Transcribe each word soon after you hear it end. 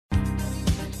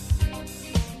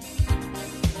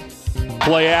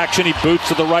Play action. He boots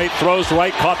to the right, throws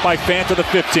right, caught by Fant to the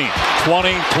 15.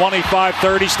 20, 25,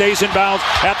 30, stays in bounds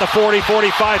at the 40,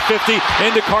 45, 50,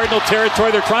 into Cardinal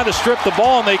territory. They're trying to strip the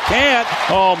ball, and they can't.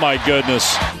 Oh, my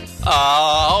goodness.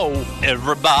 Oh,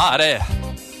 everybody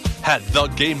had the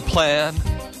game plan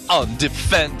on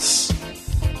defense.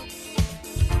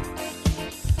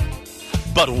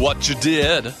 But what you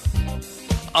did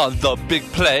on the big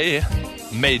play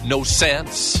made no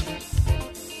sense.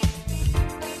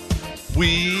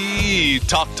 We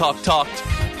talked.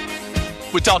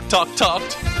 We talked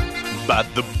about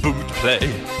the boot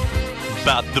play.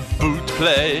 About the boot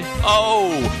play.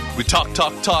 Oh, we talked.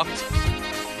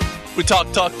 We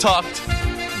talked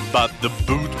about the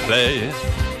boot play.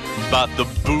 About the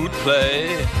boot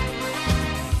play.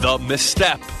 The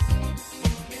misstep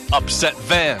upset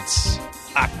Vance,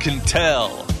 I can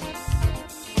tell.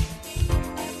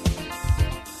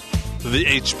 The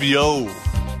HBO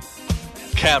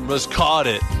cameras caught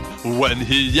it when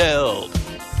he yelled.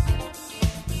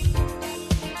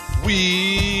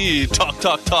 We talked.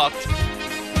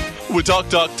 We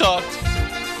talked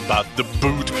about the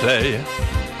boot play.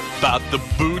 About the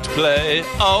boot play.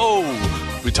 Oh,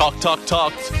 we talked.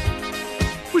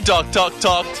 We talked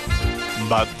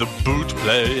about the boot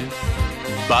play.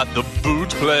 About the boot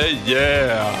play,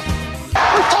 yeah.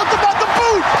 We talked about the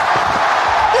boot!